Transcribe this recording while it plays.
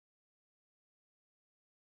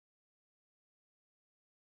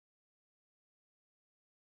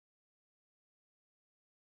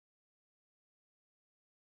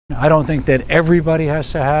I don't think that everybody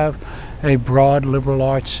has to have a broad liberal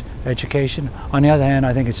arts education. On the other hand,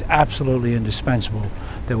 I think it's absolutely indispensable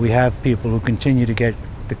that we have people who continue to get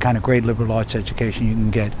the kind of great liberal arts education you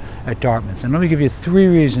can get at Dartmouth. And let me give you 3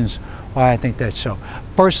 reasons why I think that's so.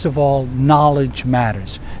 First of all, knowledge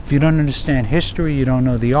matters. If you don't understand history, you don't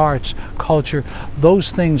know the arts, culture,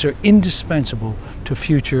 those things are indispensable to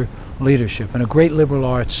future leadership, and a great liberal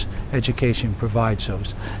arts education provides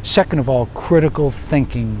those. Second of all, critical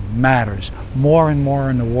thinking matters more and more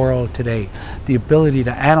in the world today. The ability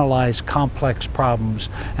to analyze complex problems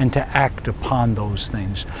and to act upon those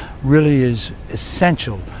things really is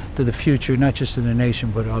essential to the future, not just of the nation,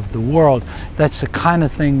 but of the world. That's the kind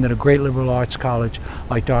of thing that a great liberal arts college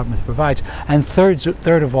like Dartmouth provides. And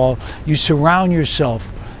third of all, you surround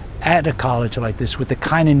yourself at a college like this with the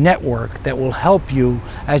kind of network that will help you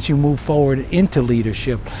as you move forward into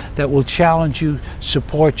leadership, that will challenge you,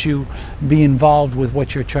 support you, be involved with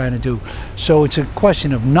what you're trying to do. So it's a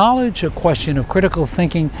question of knowledge, a question of critical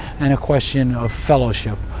thinking, and a question of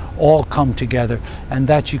fellowship all come together, and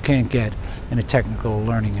that you can't get in a technical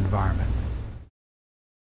learning environment.